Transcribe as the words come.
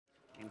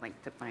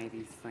like to buy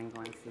these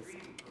sunglasses.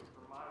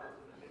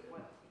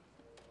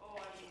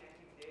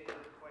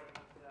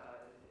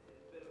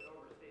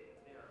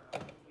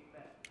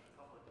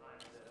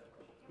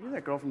 You know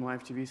that girl from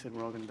live TV said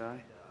we're all gonna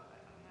die?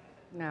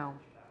 No.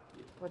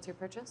 What's your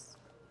purchase?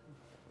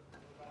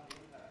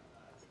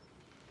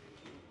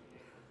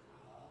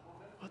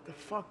 What the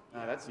fuck?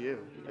 That's you.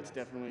 That's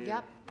definitely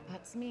Yep,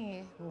 that's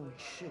me. Holy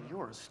shit,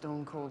 you're a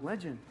stone cold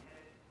legend.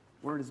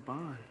 Word is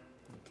bond.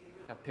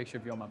 Got a picture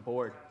of you on my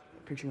board.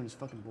 Picture you on his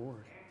fucking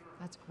board.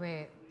 That's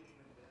great.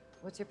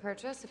 What's your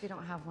purchase? If you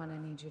don't have one, I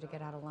need you to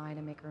get out of line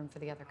and make room for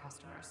the other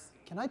customers.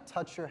 Can I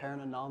touch your hair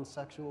in a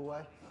non-sexual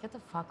way? Get the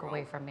fuck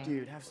away from me.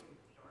 Dude,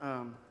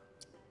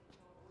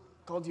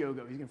 call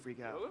Diogo. He's gonna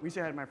freak out. We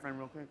say hi to my friend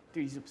real quick.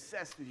 Dude, he's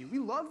obsessed with you. We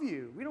love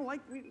you. We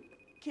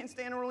can't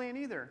stand Orlean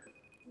either.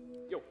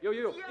 Yo. What's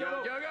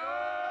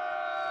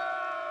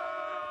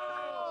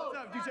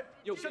up, dude?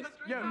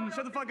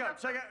 Shut the fuck up.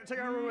 Check out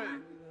our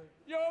room.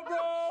 Yo, bro,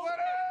 what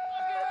up?